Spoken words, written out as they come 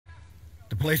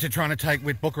police are trying to take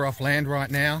Witbooker off land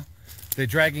right now. They're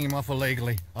dragging him off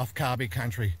illegally, off Kabi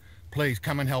country. Please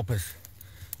come and help us.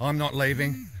 I'm not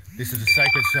leaving. This is a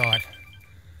sacred site.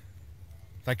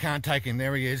 They can't take him.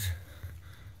 There he is.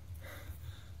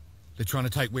 They're trying to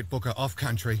take Witbooker off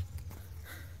country.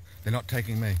 They're not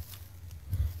taking me.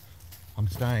 I'm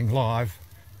staying live.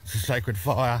 It's a sacred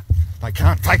fire. They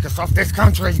can't take us off this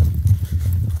country.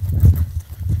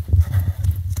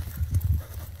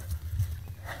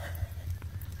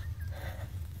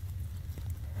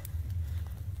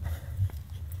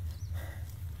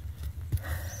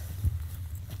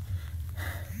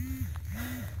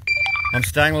 I'm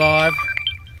staying live.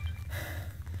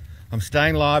 I'm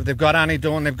staying live. They've got Annie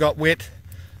Dawn, they've got Wit.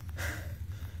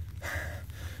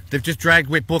 They've just dragged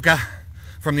Witbooker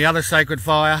from the other sacred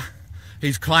fire.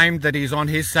 He's claimed that he's on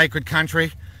his sacred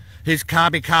country, his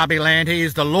Kabi land. He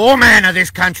is the lawman of this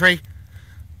country.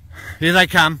 Here they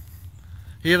come.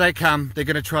 Here they come. They're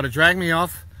going to try to drag me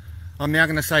off. I'm now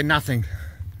going to say nothing.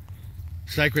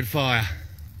 Sacred fire.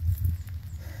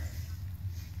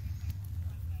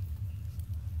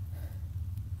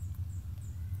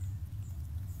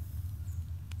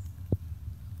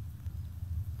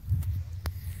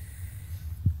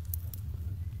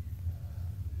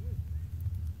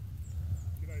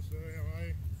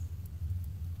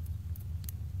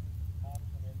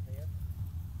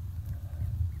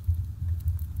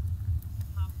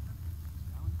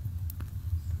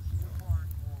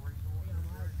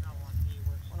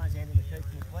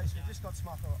 We've just got some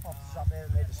officers up there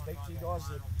and there to speak to you guys,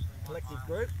 the collective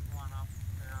group.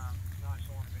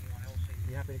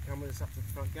 You happy to come with us up to the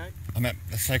front gate? I'm at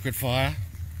the sacred fire.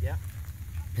 Yeah.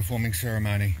 Performing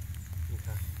ceremony.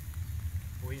 Okay.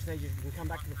 Well, we just need you can come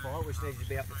back to the fire. We just need you to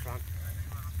be up the front.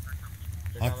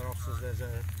 There's other officers. There's an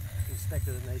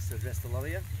inspector that needs to address the lot of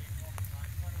you. Do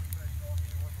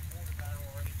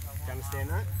you understand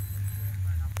that?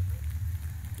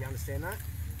 Do you understand that?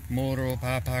 Moro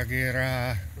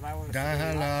papagira,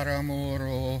 dahalara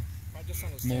moro,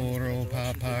 moro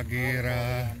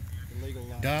papagira,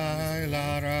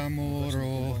 dahalara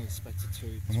moro,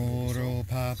 moro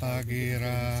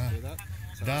papagira,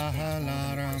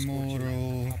 dahalara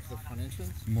moro,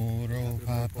 moro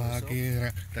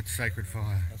papagira. That's sacred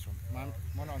fire. That's right.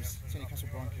 My name's Senior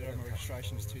Constable Brian Cadero. My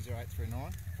registration is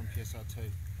 20839 from PSR2.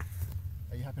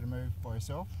 Are you happy to move by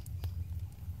yourself?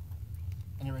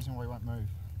 Any reason why you won't move?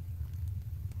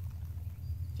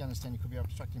 You understand you could be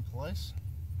obstructing police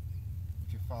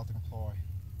if you fail to comply.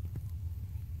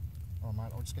 Alright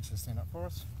mate, I'll just get you to stand up for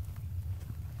us.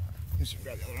 Just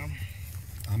grab the other arm.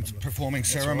 I'm performing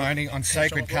ceremony on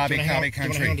sacred Kabi country. Do you want to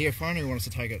hang on to your phone or you want us to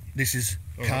take it? This is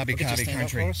Kabi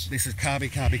country. This is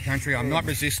Kabi country. I'm not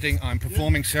resisting. I'm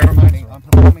performing Yeah. ceremony. I'm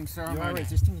performing ceremony. You are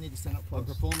resisting, you need to stand up for us. I'm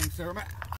performing ceremony.